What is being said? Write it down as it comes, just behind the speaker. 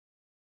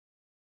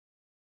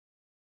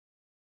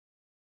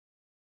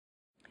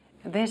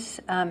This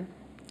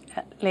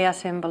LEA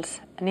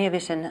symbols near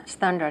vision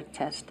standard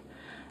test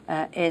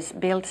is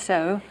built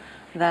so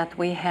that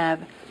we have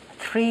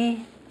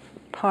 3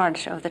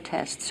 parts of the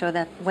test, so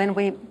that when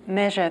we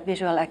measure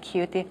visual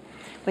acuity,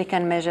 we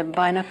can measure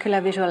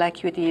binocular visual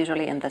acuity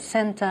usually in the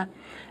center,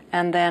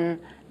 and then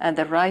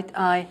the right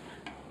eye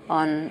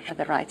on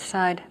the right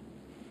side,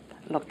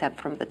 looked at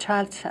from the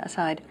child's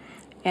side,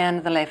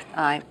 and the left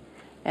eye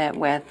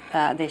with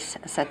this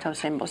set of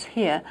symbols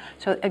here.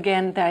 So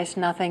again, there is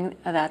nothing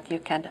that you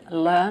can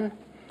learn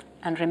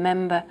and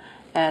remember.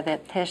 The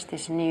test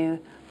is new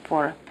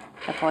for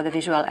the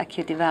visual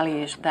acuity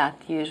values that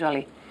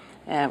usually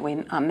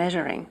we are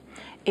measuring.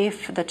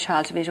 If the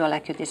child's visual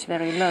acuity is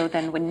very low,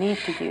 then we need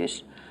to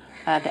use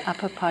the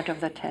upper part of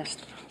the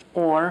test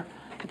or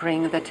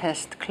bring the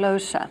test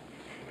closer,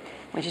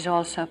 which is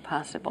also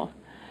possible.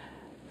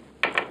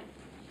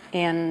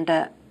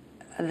 And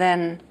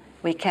then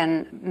we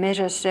can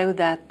measure so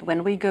that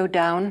when we go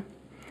down,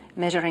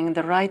 measuring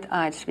the right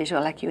eye's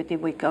visual acuity,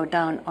 we go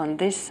down on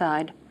this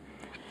side.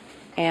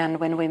 And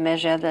when we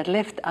measure the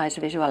left eye's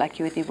visual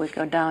acuity, we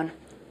go down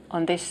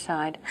on this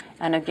side.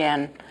 And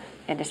again,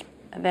 it is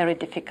very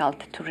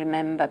difficult to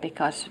remember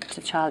because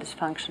the child is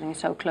functioning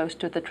so close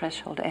to the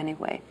threshold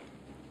anyway.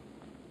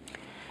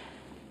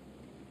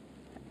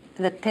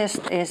 The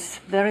test is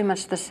very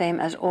much the same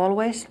as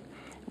always.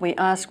 We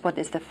ask what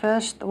is the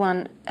first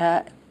one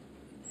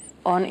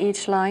on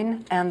each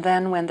line, and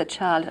then when the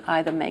child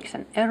either makes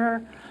an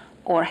error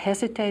or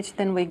hesitates,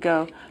 then we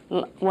go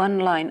 1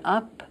 line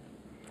up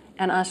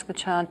and ask the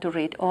child to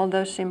read all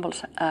those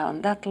symbols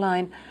on that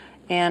line.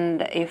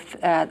 And if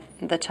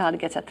the child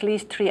gets at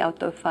least 3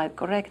 out of 5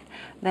 correct,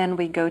 then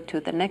we go to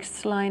the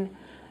next line.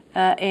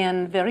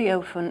 And very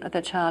often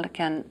the child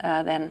can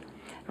then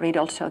read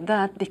also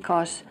that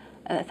because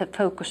the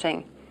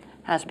focusing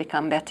has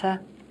become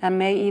better and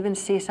may even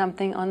see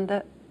something on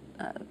the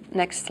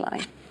next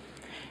line.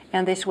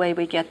 And this way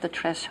we get the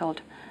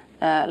threshold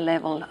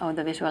level of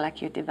the visual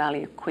acuity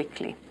value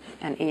quickly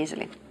and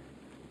easily.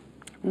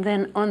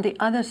 Then on the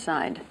other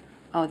side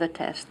of the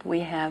test, we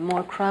have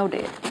more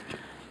crowded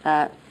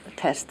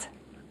test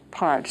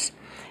parts.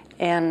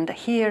 And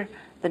here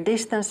the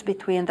distance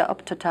between the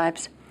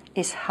optotypes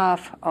is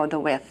half of the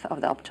width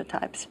of the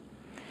optotypes.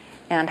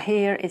 And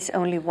here it's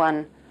only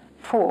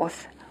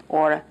 1/4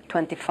 or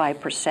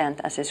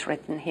 25% as is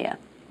written here.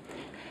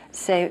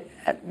 So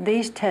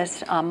these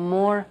tests are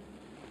more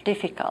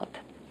difficult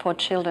for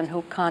children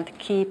who can't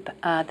keep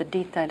the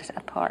details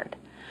apart,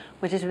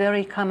 which is a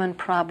very common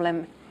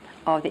problem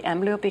of the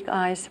amblyopic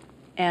eyes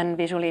and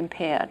visually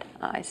impaired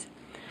eyes.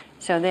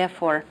 So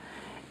therefore,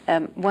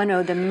 one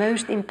of the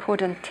most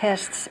important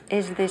tests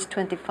is this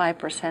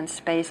 25%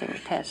 spacing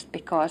test,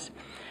 because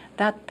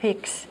that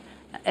picks,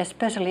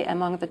 especially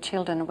among the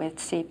children with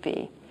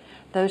CP,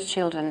 those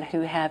children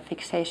who have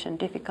fixation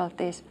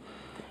difficulties,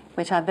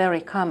 which are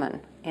very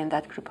common in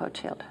that group of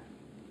children.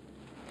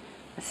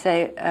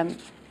 So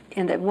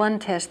in the one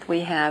test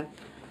we have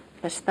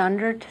the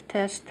standard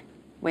test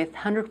with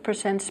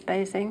 100%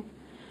 spacing,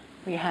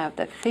 we have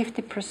the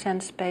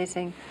 50%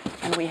 spacing,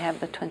 and we have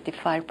the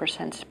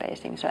 25%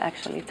 spacing. So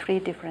actually 3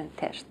 different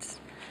tests.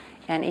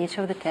 And each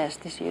of the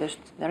tests is used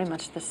very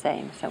much the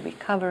same. So we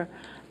cover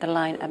the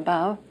line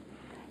above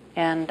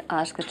and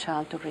ask the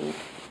child to read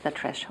the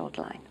threshold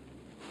line.